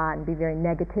a lot and be very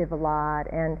negative a lot.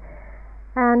 And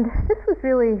this was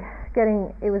really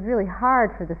it was really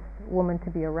hard for this woman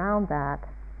to be around that.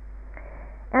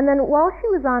 And then while she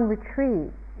was on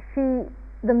retreat,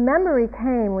 the memory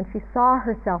came when she saw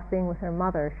herself being with her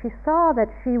mother. She saw that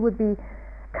she would be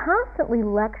constantly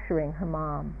lecturing her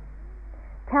mom,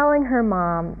 telling her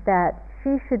mom that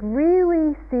she should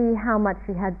really see how much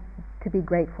she had to be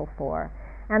grateful for,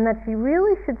 and that she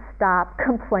really should stop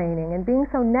complaining and being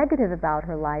so negative about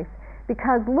her life,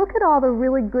 because look at all the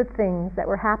really good things that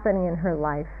were happening in her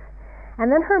life.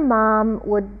 And then her mom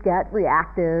would get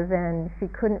reactive, and she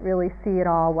couldn't really see at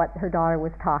all what her daughter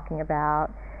was talking about.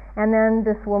 And then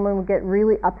this woman would get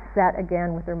really upset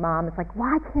again with her mom. It's like,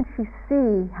 why can't she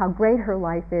see how great her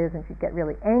life is? And she'd get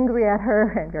really angry at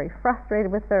her and very frustrated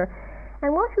with her.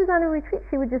 And while she was on a retreat,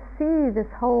 she would just see this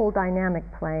whole dynamic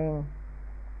playing.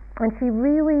 And she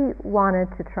really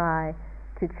wanted to try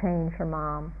to change her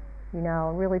mom,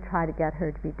 really try to get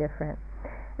her to be different.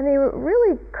 And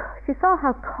she saw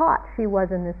how caught she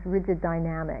was in this rigid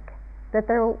dynamic,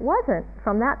 that there wasn't,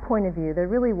 from that point of view, there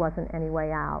really wasn't any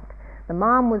way out. The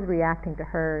mom was reacting to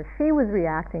her, she was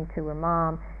reacting to her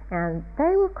mom, and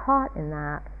they were caught in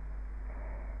that.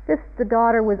 The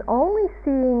daughter was only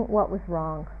seeing what was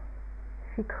wrong.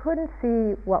 She couldn't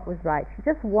see what was right. She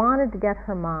just wanted to get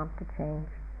her mom to change.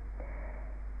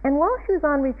 And while she was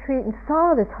on retreat and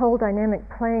saw this whole dynamic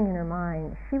playing in her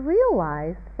mind, she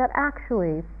realized that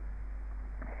actually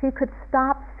she could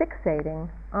stop fixating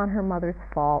on her mother's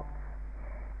faults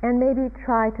and maybe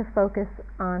try to focus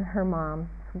on her mom's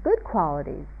good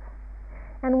qualities.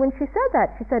 And when she said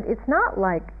that, she said, it's not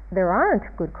like there aren't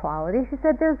good qualities. She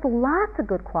said, there's lots of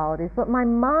good qualities, but my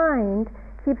mind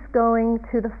keeps going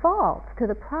to the faults, to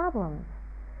the problems.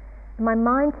 My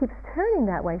mind keeps turning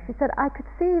that way. She said, I could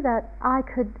see that I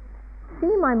could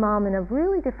see my mom in a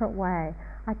really different way.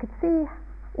 I could see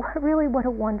what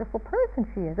a wonderful person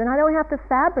she is. And I don't have to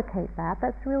fabricate that.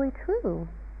 That's really true.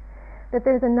 That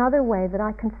there's another way that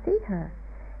I can see her.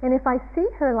 And if I see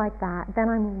her like that, then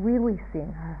I'm really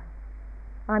seeing her.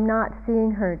 I'm not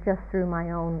seeing her just through my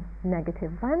own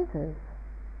negative lenses.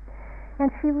 And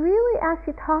she really, as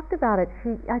she talked about it,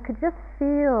 I could just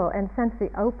feel and sense the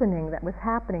opening that was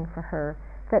happening for her,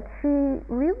 that she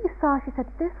really saw, she said,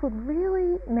 this would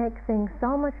really make things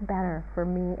so much better for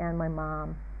me and my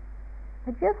mom.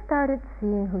 I just started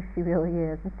seeing who she really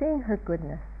is and seeing her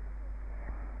goodness.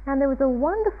 And there was a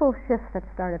wonderful shift that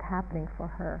started happening for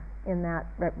her in that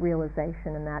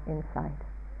realization and that insight.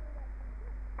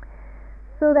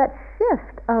 So that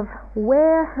shift of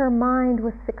where her mind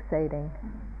was fixating.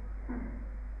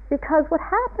 Because what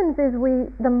happens is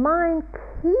the mind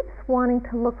keeps wanting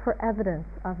to look for evidence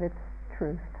of its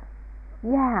truth.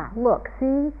 Yeah, look,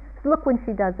 see? Look when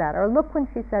she does that, or look when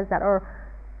she says that, or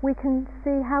we can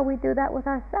see how we do that with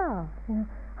ourselves. You know,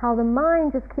 how the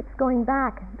mind just keeps going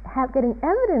back, getting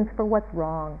evidence for what's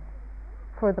wrong,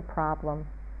 for the problem.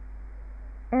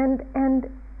 And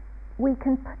we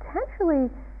can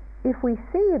potentially, if we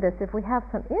see this, if we have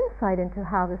some insight into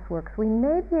how this works, we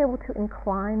may be able to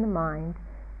incline the mind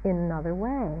in another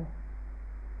way.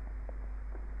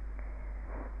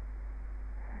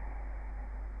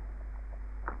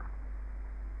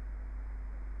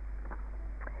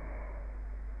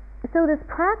 So this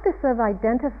practice of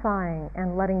identifying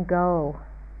and letting go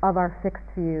of our fixed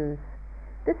views,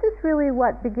 this is really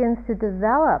what begins to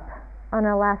develop an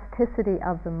elasticity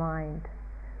of the mind,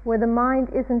 where the mind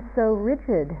isn't so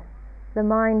rigid, the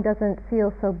mind doesn't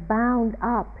feel so bound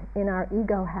up in our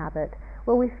ego habit,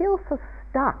 where we feel so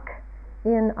stuck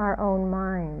in our own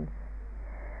minds.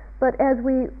 But as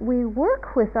we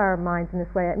work with our minds in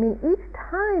this way, I mean, each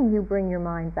time you bring your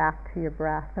mind back to your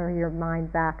breath, or your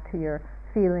mind back to your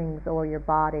feelings or your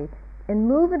body, and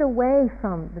move it away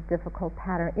from the difficult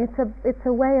pattern, it's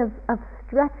a way of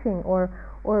stretching or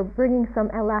bringing some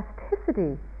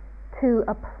elasticity to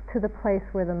the place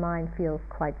where the mind feels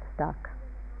quite stuck.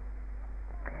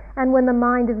 And when the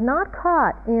mind is not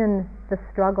caught in the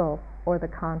struggle or the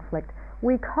conflict,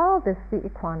 we call this the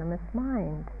equanimous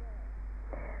mind.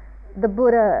 The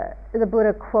Buddha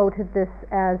quoted this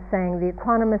as saying, the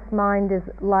equanimous mind is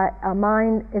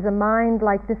a mind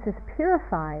like this is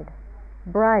purified,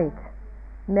 bright,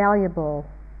 malleable,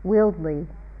 wieldly,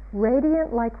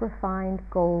 radiant like refined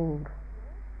gold.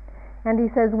 And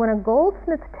he says, when a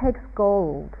goldsmith takes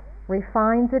gold,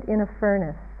 refines it in a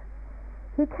furnace,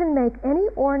 he can make any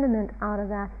ornament out of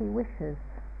that he wishes.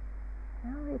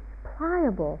 Now, it's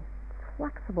pliable, it's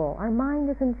flexible. Our mind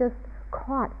isn't just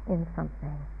caught in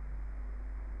something.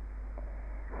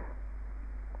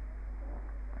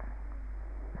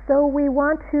 So we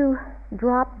want to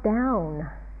drop down,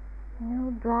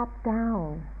 drop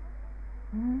down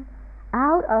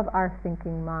out of our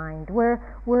thinking mind, where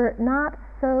we're not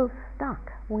so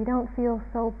stuck. We don't feel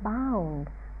so bound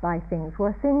by things,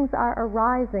 where things are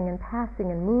arising and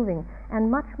passing and moving and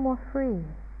much more free.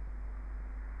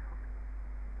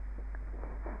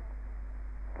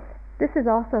 This is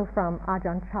also from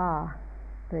Ajahn Chah,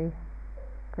 the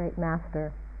great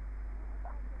master.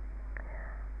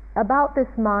 About this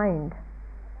mind,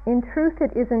 in truth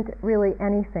it isn't really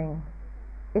anything.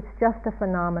 It's just a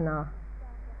phenomena.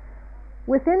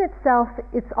 Within itself,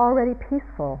 it's already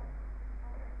peaceful.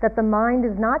 That the mind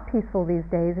is not peaceful these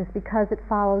days is because it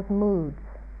follows moods.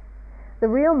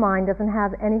 The real mind doesn't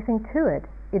have anything to it.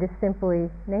 It is simply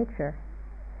nature.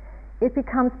 It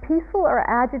becomes peaceful or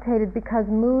agitated because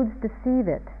moods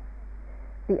deceive it.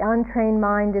 The untrained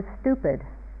mind is stupid.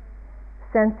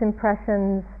 Sense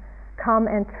impressions come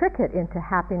and trick it into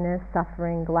happiness,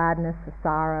 suffering, gladness, or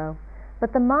sorrow.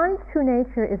 But the mind's true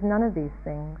nature is none of these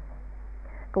things.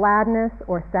 Gladness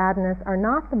or sadness are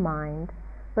not the mind,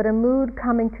 but a mood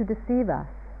coming to deceive us.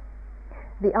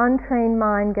 The untrained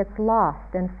mind gets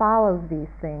lost and follows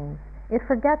these things. It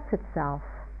forgets itself.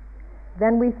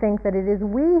 Then we think that it is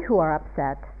we who are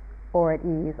upset, or at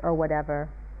ease, or whatever.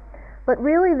 But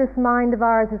really this mind of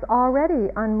ours is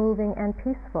already unmoving and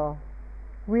peaceful,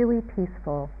 really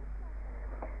peaceful.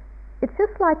 It's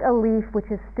just like a leaf which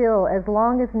is still as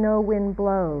long as no wind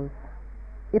blows.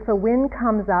 If a wind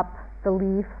comes up, the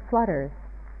leaf flutters.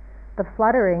 The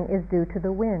fluttering is due to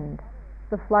the wind.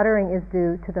 The fluttering is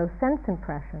due to those sense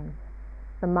impressions.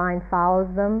 The mind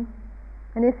follows them,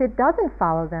 and if it doesn't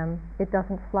follow them, it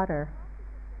doesn't flutter.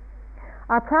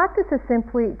 Our practice is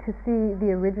simply to see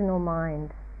the original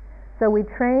mind. So we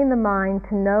train the mind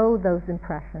to know those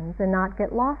impressions and not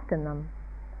get lost in them.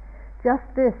 Just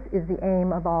this is the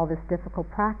aim of all this difficult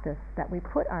practice that we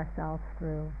put ourselves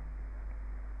through.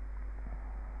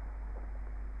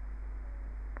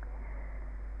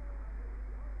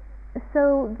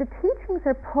 So the teachings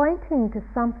are pointing to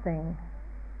something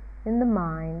in the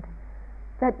mind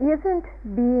that isn't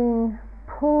being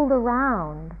pulled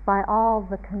around by all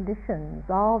the conditions,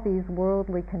 all these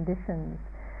worldly conditions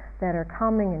that are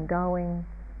coming and going.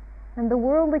 And the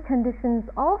worldly conditions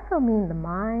also mean the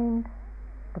mind,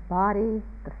 the body,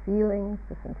 the feelings,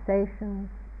 the sensations,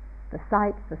 the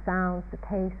sights, the sounds, the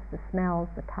tastes, the smells,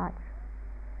 the touch.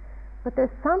 But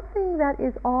there's something that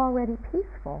is already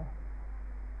peaceful.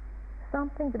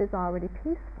 Something that is already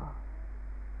peaceful.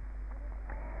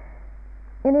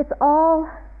 And it's all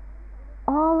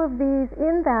of these,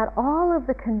 in that, all of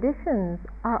the conditions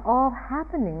are all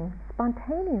happening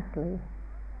spontaneously.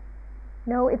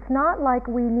 No, it's not like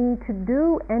we need to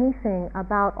do anything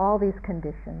about all these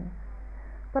conditions.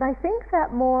 But I think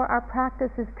that more our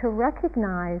practice is to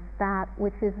recognize that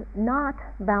which is not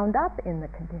bound up in the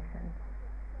conditions.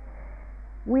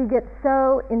 We get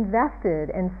so invested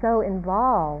and so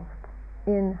involved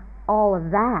in all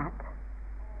of that,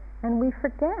 and we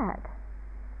forget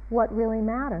what really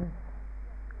matters.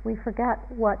 We forget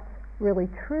what's really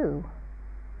true,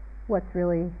 what's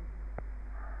really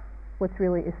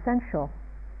essential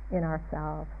in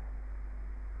ourselves.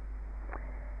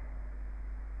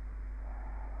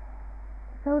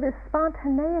 So this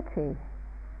spontaneity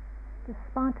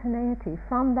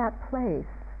from that place,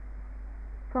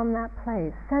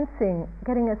 sensing,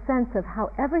 getting a sense of how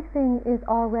everything is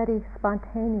already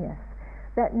spontaneous,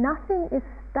 that nothing is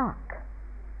stuck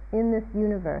in this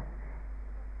universe.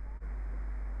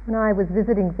 When I was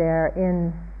visiting there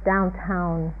in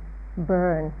downtown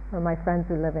Bern, where my friends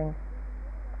are living,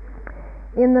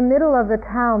 in the middle of the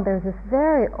town there's this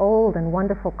very old and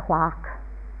wonderful clock.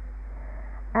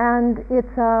 And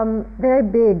it's a very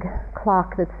big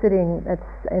clock that's in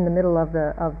the middle of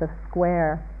the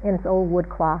square, and it's old wood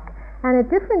clock. And at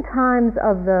different times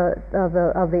of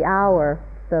the hour,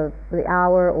 the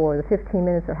hour or the 15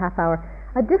 minutes or half hour,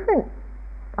 a different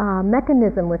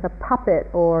mechanism with a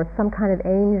puppet or some kind of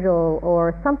angel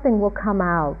or something will come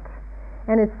out,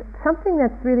 and it's something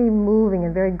that's really moving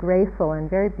and very graceful and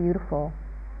very beautiful.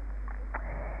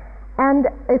 And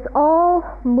it's all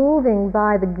moving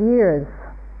by the gears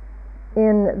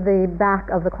in the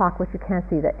back of the clock, which you can't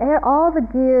see. All the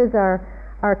gears are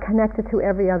connected to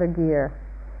every other gear,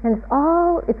 and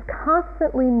it's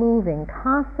constantly moving,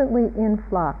 constantly in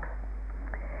flux.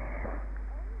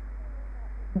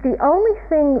 The only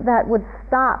thing that would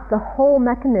stop the whole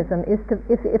mechanism is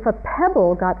if a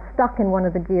pebble got stuck in one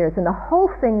of the gears, and the whole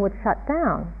thing would shut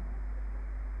down.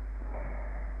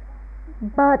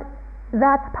 But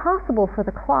that's possible for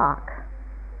the clock.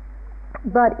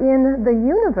 But in the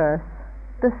universe,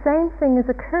 the same thing is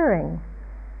occurring.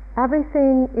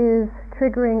 Everything is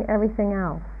triggering everything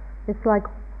else. It's like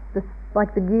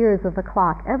the gears of the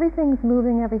clock. Everything's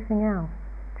moving everything else,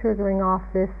 triggering off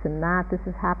this and that. This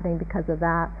is happening because of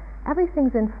that.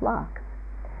 Everything's in flux.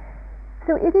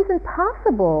 So it isn't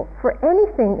possible for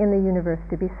anything in the universe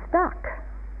to be stuck.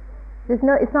 It's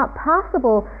not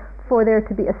possible for there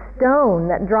to be a stone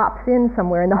that drops in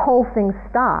somewhere and the whole thing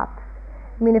stops.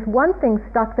 I mean, if one thing's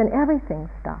stuck, then everything's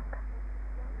stuck.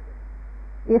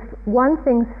 If one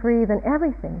thing's free, then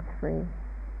everything's free.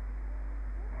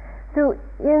 So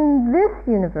in this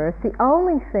universe, the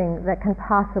only thing that can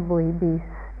possibly be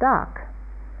stuck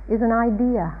is an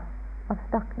idea of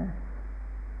stuckness.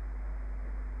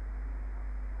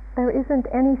 There isn't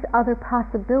any other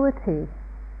possibility,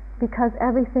 because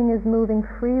everything is moving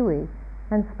freely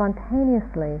and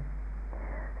spontaneously.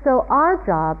 So our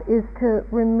job is to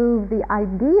remove the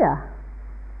idea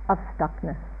of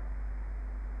stuckness.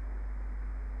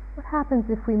 What happens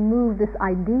if we move this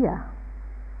idea?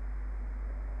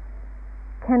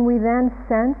 Can we then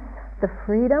sense the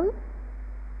freedom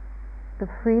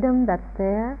that's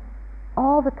there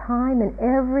all the time, in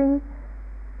every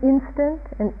instant,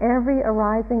 in every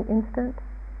arising instant?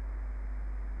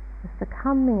 It's the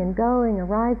coming and going,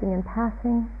 arising and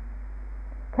passing.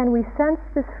 Can we sense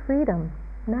this freedom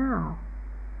now?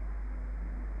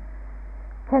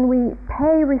 Can we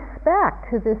pay respect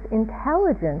to this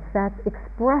intelligence that's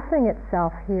expressing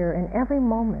itself here in every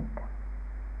moment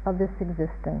of this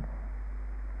existence?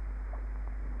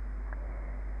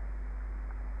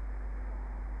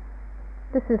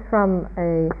 This is from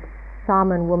a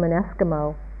shaman woman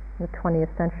Eskimo in the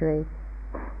 20th century.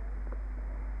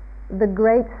 The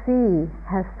great sea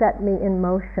has set me in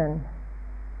motion,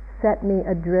 set me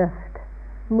adrift,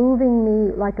 moving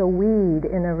me like a weed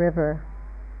in a river.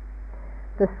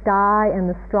 The sky and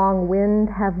the strong wind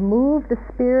have moved the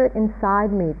spirit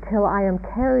inside me till I am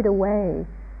carried away,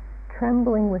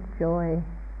 trembling with joy.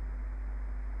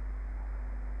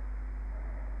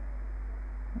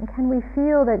 And can we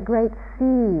feel that great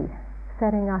sea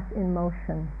setting us in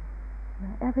motion?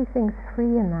 Everything's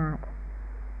free in that.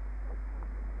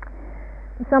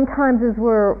 Sometimes as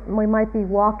we might be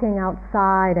walking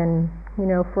outside and,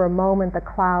 for a moment the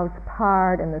clouds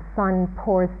part and the sun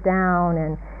pours down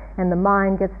and the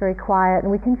mind gets very quiet,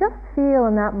 and we can just feel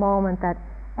in that moment that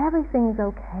everything's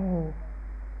okay.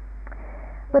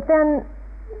 But then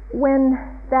when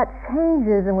that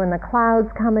changes and when the clouds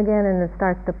come again and it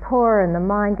starts to pour and the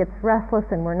mind gets restless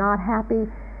and we're not happy,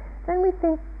 then we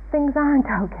think things aren't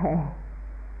okay.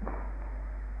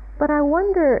 But I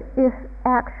wonder if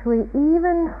actually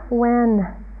even when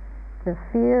the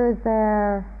fear is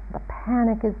there, the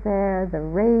panic is there, the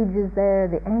rage is there,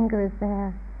 the anger is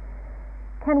there,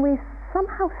 can we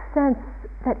somehow sense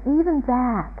that even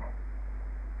that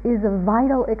is a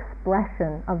vital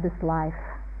expression of this life,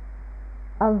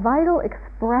 a vital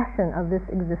expression of this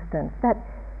existence, that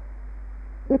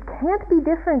it can't be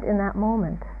different in that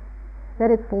moment, that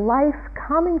it's life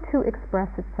coming to express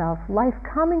itself, life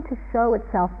coming to show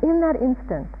itself in that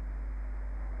instant?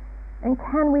 And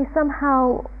can we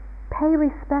somehow pay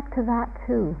respect to that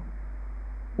too,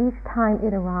 each time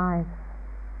it arrives?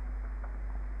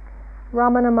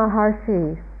 Ramana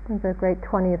Maharshi, the great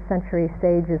 20th century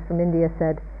sages from India,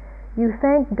 said, "You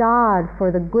thank God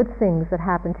for the good things that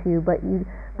happen to you, but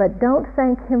don't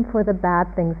thank Him for the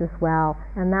bad things as well,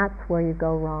 and that's where you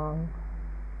go wrong."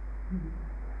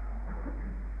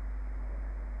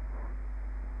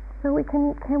 So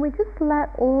can we just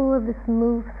let all of this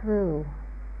move through,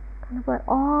 kind of let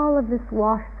all of this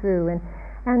wash through,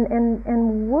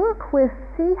 and work with,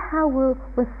 see how we're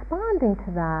responding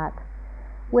to that,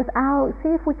 see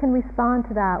if we can respond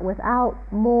to that without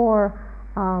more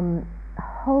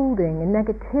holding and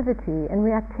negativity and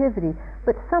reactivity,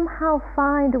 but somehow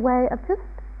find a way of just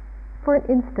for an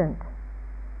instant,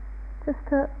 just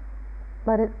to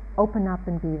let it open up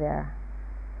and be there.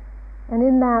 And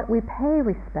in that we pay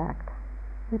respect.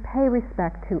 We pay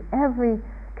respect to every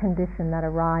condition that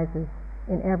arises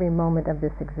in every moment of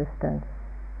this existence.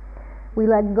 We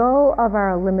let go of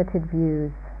our limited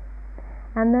views.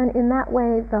 And then in that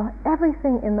way,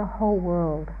 everything in the whole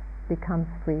world becomes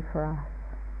free for us.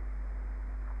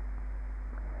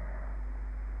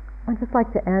 I'd just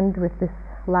like to end with this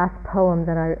last poem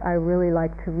that I really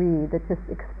like to read, that just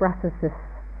expresses this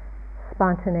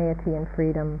spontaneity and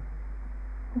freedom.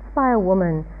 It's by a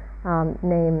woman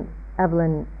named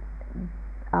Evelyn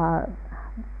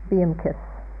Biemkis.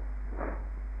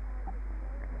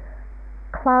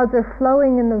 Clouds are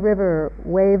flowing in the river,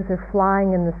 waves are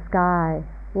flying in the sky.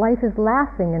 Life is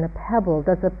laughing in a pebble.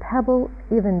 Does a pebble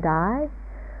even die?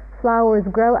 Flowers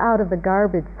grow out of the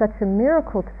garbage, such a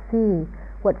miracle to see.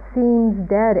 What seems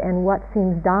dead and what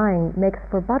seems dying makes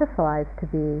for butterflies to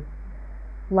be.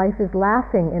 Life is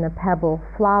laughing in a pebble,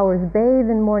 flowers bathe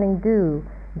in morning dew.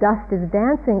 Dust is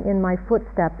dancing in my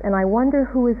footsteps, and I wonder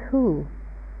who is who.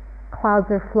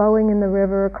 Clouds are flowing in the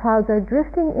river, clouds are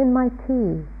drifting in my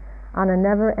tea. On a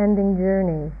never-ending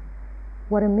journey.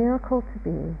 What a miracle to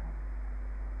be.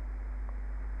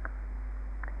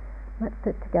 Let's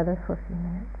sit together for a few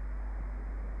minutes.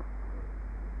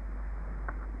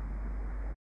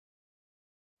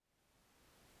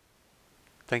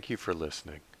 Thank you for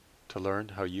listening. To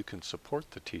learn how you can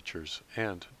support the teachers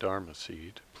and Dharma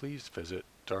Seed, please visit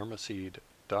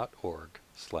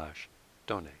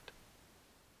dharmaseed.org/donate.